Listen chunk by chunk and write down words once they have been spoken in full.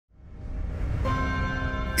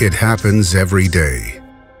It happens every day,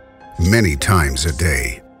 many times a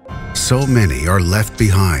day. So many are left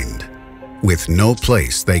behind, with no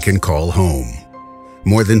place they can call home.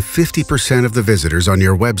 More than 50% of the visitors on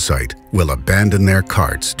your website will abandon their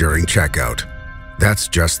carts during checkout. That's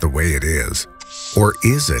just the way it is. Or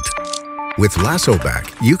is it? With Lasso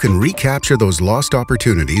Back, you can recapture those lost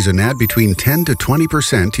opportunities and add between 10 to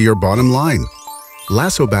 20% to your bottom line.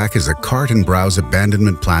 Lasso Back is a cart and browse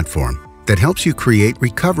abandonment platform that helps you create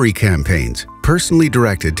recovery campaigns personally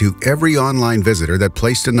directed to every online visitor that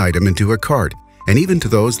placed an item into a cart, and even to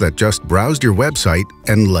those that just browsed your website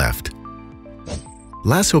and left.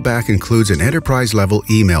 Lasso Back includes an enterprise-level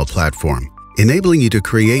email platform, enabling you to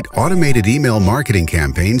create automated email marketing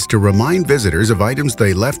campaigns to remind visitors of items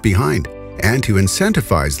they left behind and to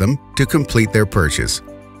incentivize them to complete their purchase.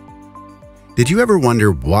 Did you ever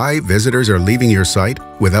wonder why visitors are leaving your site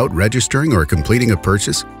without registering or completing a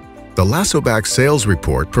purchase? The Lasso Back Sales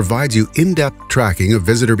Report provides you in-depth tracking of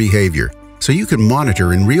visitor behavior, so you can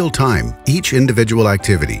monitor in real time each individual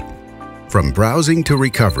activity. From browsing to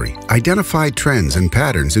recovery, identify trends and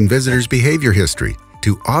patterns in visitors' behavior history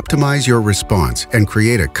to optimize your response and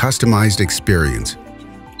create a customized experience.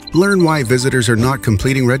 Learn why visitors are not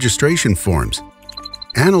completing registration forms.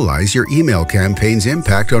 Analyze your email campaign's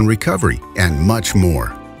impact on recovery, and much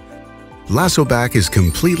more. Lasso Back is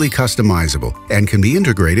completely customizable and can be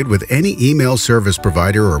integrated with any email service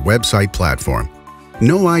provider or website platform.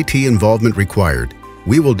 No IT involvement required.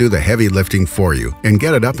 We will do the heavy lifting for you and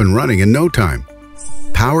get it up and running in no time.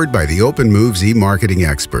 Powered by the Open Moves e-marketing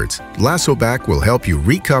experts, Lasso Back will help you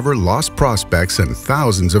recover lost prospects and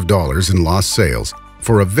thousands of dollars in lost sales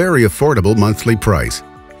for a very affordable monthly price.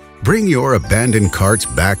 Bring your abandoned carts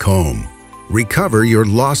back home. Recover your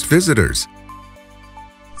lost visitors.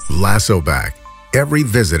 Lasso Back. Every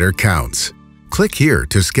visitor counts. Click here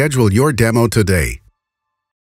to schedule your demo today.